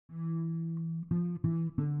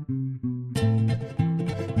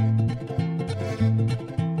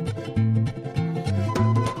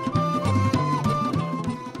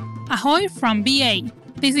Ahoy from BA.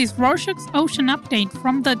 This is Rorschach's Ocean Update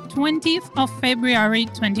from the 20th of February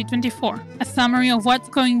 2024, a summary of what's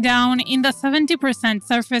going down in the 70%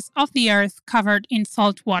 surface of the Earth covered in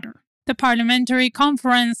salt water. The Parliamentary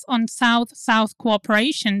Conference on South-South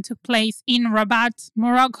Cooperation took place in Rabat,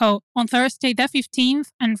 Morocco, on Thursday the 15th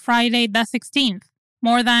and Friday the 16th.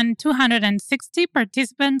 More than 260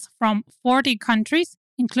 participants from 40 countries,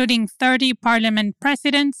 including 30 parliament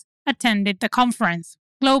presidents, attended the conference.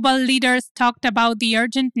 Global leaders talked about the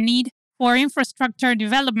urgent need for infrastructure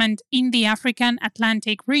development in the African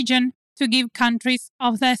Atlantic region to give countries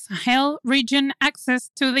of the Sahel region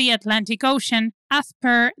access to the Atlantic Ocean, as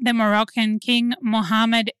per the Moroccan King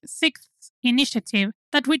Mohammed VI's initiative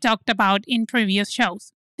that we talked about in previous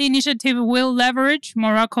shows. The initiative will leverage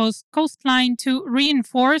Morocco's coastline to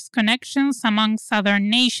reinforce connections among southern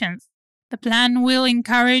nations. The plan will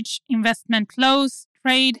encourage investment flows,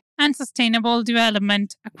 trade, and sustainable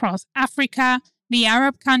development across Africa, the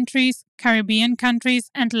Arab countries, Caribbean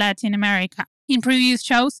countries, and Latin America. In previous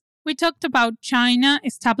shows, we talked about China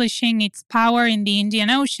establishing its power in the Indian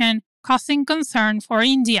Ocean, causing concern for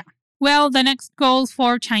India. Well, the next goal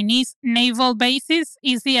for Chinese naval bases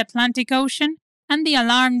is the Atlantic Ocean, and the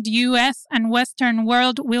alarmed US and Western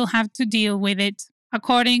world will have to deal with it.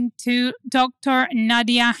 According to Dr.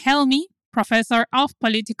 Nadia Helmi, professor of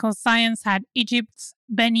political science at Egypt's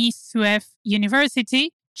Beni Suef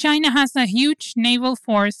University, China has a huge naval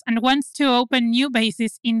force and wants to open new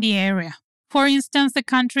bases in the area. For instance, the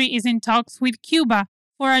country is in talks with Cuba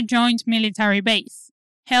for a joint military base.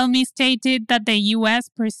 Helmi stated that the US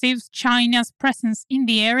perceives China's presence in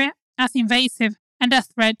the area as invasive and a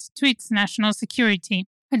threat to its national security.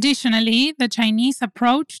 Additionally, the Chinese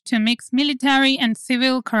approach to mix military and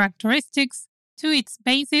civil characteristics to its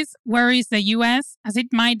bases worries the US as it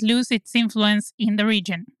might lose its influence in the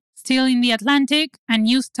region. Still in the Atlantic, a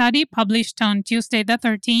new study published on Tuesday the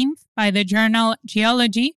 13th by the journal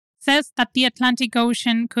Geology says that the Atlantic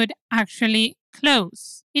Ocean could actually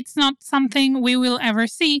close. It's not something we will ever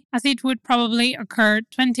see, as it would probably occur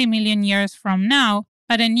 20 million years from now,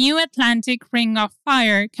 but a new Atlantic ring of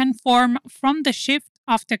fire can form from the shift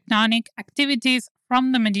of tectonic activities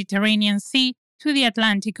from the Mediterranean Sea to the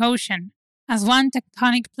Atlantic Ocean. As one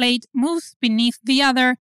tectonic plate moves beneath the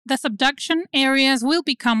other, the subduction areas will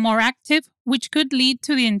become more active, which could lead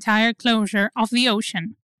to the entire closure of the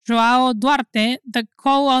ocean. João Duarte, the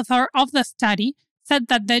co-author of the study, said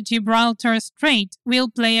that the Gibraltar Strait will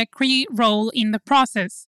play a key role in the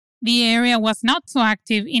process. The area was not so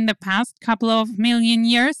active in the past couple of million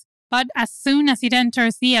years, but as soon as it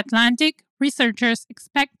enters the Atlantic, researchers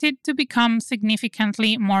expect it to become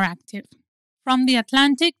significantly more active. From the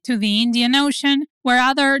Atlantic to the Indian Ocean, where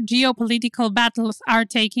other geopolitical battles are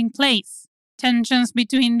taking place. Tensions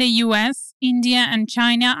between the US, India, and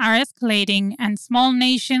China are escalating, and small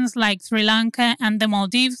nations like Sri Lanka and the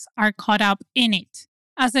Maldives are caught up in it.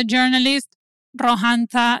 As a journalist,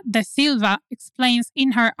 Rohantha De Silva explains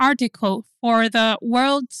in her article for the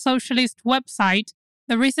World Socialist website,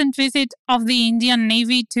 the recent visit of the Indian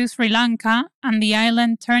Navy to Sri Lanka and the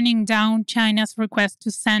island turning down China's request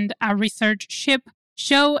to send a research ship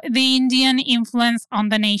show the Indian influence on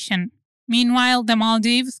the nation. Meanwhile, the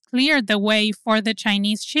Maldives cleared the way for the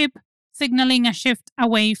Chinese ship, signaling a shift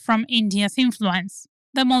away from India's influence.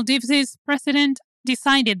 The Maldives' president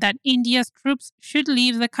decided that India's troops should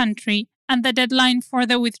leave the country, and the deadline for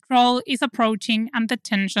the withdrawal is approaching and the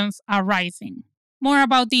tensions are rising. More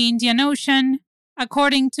about the Indian Ocean.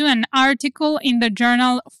 According to an article in the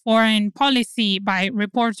journal Foreign Policy by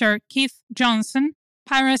reporter Keith Johnson,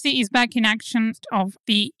 piracy is back in action off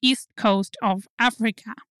the east coast of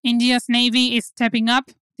Africa. India's navy is stepping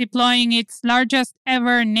up, deploying its largest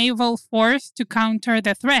ever naval force to counter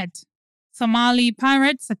the threat. Somali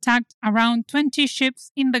pirates attacked around 20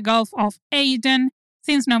 ships in the Gulf of Aden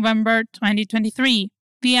since November 2023.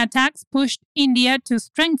 The attacks pushed India to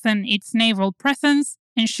strengthen its naval presence,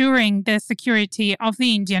 ensuring the security of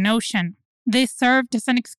the Indian Ocean. This served as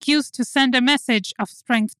an excuse to send a message of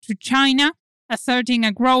strength to China, asserting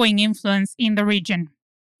a growing influence in the region.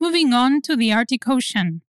 Moving on to the Arctic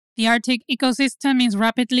Ocean. The Arctic ecosystem is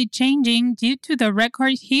rapidly changing due to the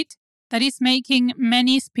record heat that is making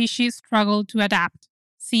many species struggle to adapt.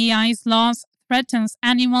 Sea ice loss threatens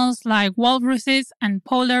animals like walruses and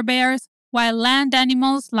polar bears, while land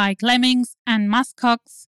animals like lemmings and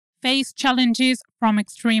muskox face challenges from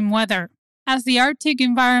extreme weather. As the Arctic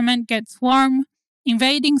environment gets warm,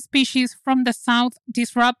 invading species from the south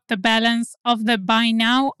disrupt the balance of the by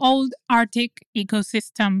now old Arctic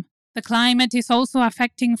ecosystem. The climate is also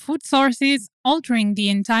affecting food sources, altering the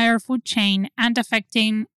entire food chain and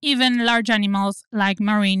affecting even large animals like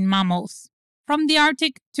marine mammals. From the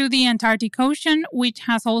Arctic to the Antarctic Ocean, which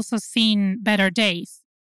has also seen better days.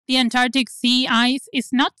 The Antarctic sea ice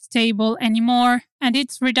is not stable anymore, and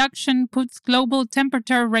its reduction puts global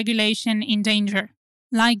temperature regulation in danger.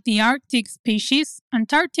 Like the Arctic species,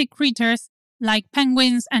 Antarctic critters like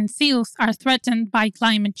penguins and seals are threatened by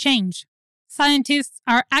climate change. Scientists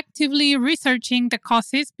are actively researching the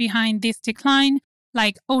causes behind this decline,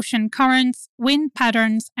 like ocean currents, wind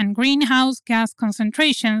patterns, and greenhouse gas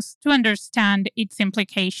concentrations, to understand its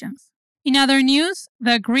implications. In other news,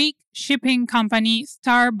 the Greek shipping company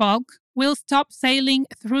Star Bulk will stop sailing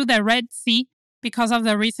through the Red Sea because of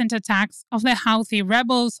the recent attacks of the Houthi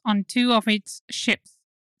rebels on 2 of its ships.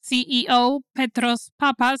 CEO Petros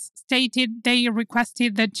Pappas stated they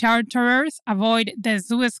requested the charterers avoid the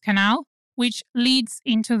Suez Canal, which leads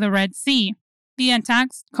into the Red Sea. The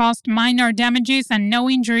attacks caused minor damages and no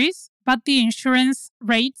injuries, but the insurance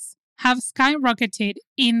rates have skyrocketed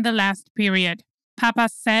in the last period.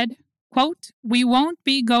 Pappas said, quote, "We won't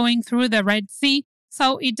be going through the Red Sea,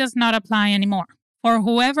 so it does not apply anymore. For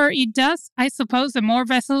whoever it does, I suppose the more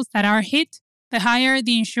vessels that are hit, the higher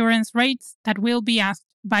the insurance rates that will be asked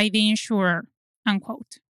by the insurer,"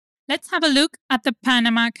 unquote. Let's have a look at the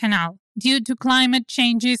Panama Canal. Due to climate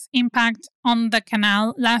change's impact on the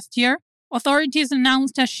canal last year, authorities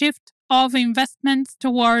announced a shift of investments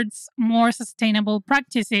towards more sustainable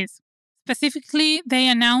practices. Specifically, they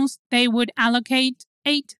announced they would allocate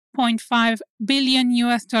 $8.5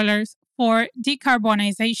 billion for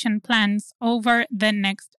decarbonization plans over the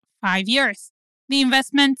next 5 years. The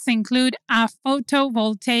investments include a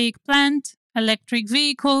photovoltaic plant, electric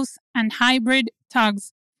vehicles, and hybrid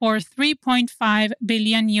tugs for $3.5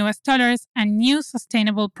 billion and new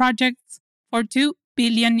sustainable projects for $2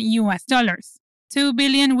 billion. $2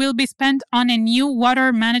 billion will be spent on a new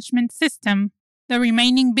water management system. The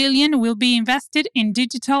remaining billion will be invested in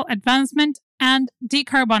digital advancement and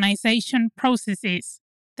decarbonization processes.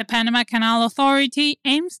 The Panama Canal Authority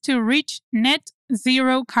aims to reach net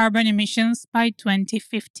zero carbon emissions by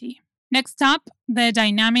 2050. Next up, the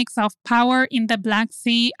dynamics of power in the Black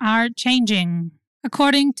Sea are changing.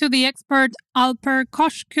 According to the expert Alper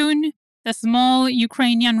Koshkun, the small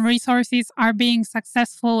Ukrainian resources are being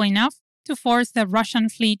successful enough to force the Russian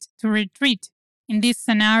fleet to retreat. In this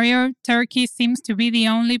scenario, Turkey seems to be the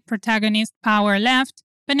only protagonist power left,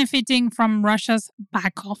 benefiting from Russia's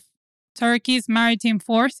backoff. Turkey's maritime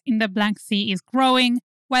force in the Black Sea is growing,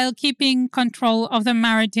 while keeping control of the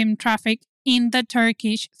maritime traffic in the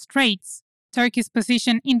Turkish Straits. Turkey's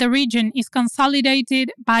position in the region is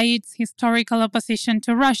consolidated by its historical opposition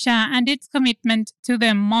to Russia and its commitment to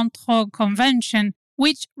the Montreux Convention,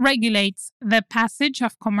 which regulates the passage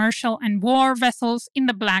of commercial and war vessels in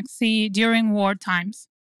the Black Sea during war times.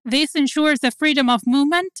 This ensures the freedom of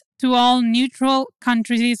movement to all neutral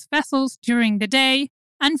countries' vessels during the day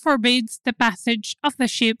and forbids the passage of the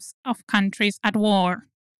ships of countries at war.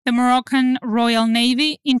 The Moroccan Royal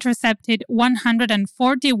Navy intercepted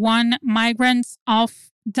 141 migrants off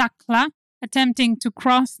Dakhla, attempting to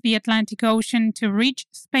cross the Atlantic Ocean to reach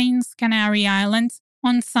Spain's Canary Islands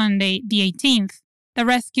on Sunday, the 18th. The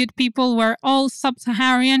rescued people were all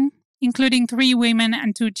sub-Saharan, including 3 women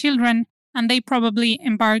and 2 children, and they probably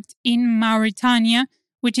embarked in Mauritania,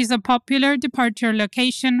 which is a popular departure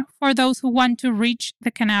location for those who want to reach the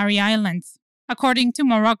Canary Islands. According to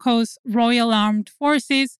Morocco's Royal Armed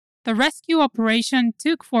Forces, the rescue operation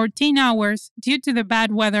took 14 hours due to the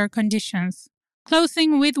bad weather conditions.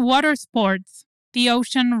 Closing with water sports, the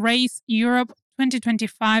Ocean Race Europe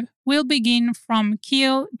 2025 will begin from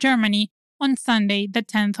Kiel, Germany, on Sunday, the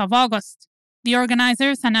 10th of August. The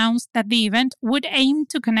organizers announced that the event would aim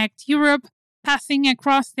to connect Europe, passing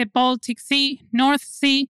across the Baltic Sea, North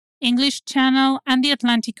Sea, English Channel, and the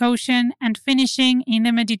Atlantic Ocean, and finishing in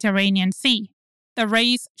the Mediterranean Sea. The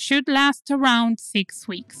race should last around 6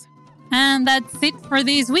 weeks. And that's it for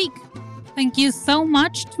this week. Thank you so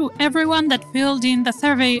much to everyone that filled in the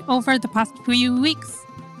survey over the past few weeks.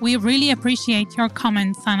 We really appreciate your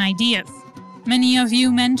comments and ideas. Many of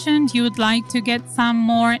you mentioned you would like to get some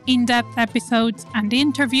more in-depth episodes and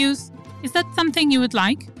interviews. Is that something you would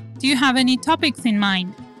like? Do you have any topics in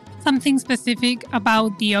mind? Something specific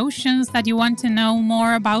about the oceans that you want to know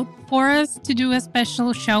more about for us to do a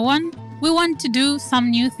special show on? We want to do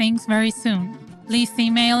some new things very soon. Please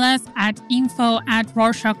email us at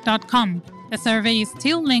info@rorschach.com. The survey is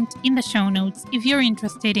still linked in the show notes if you're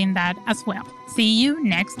interested in that as well. See you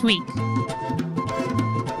next week.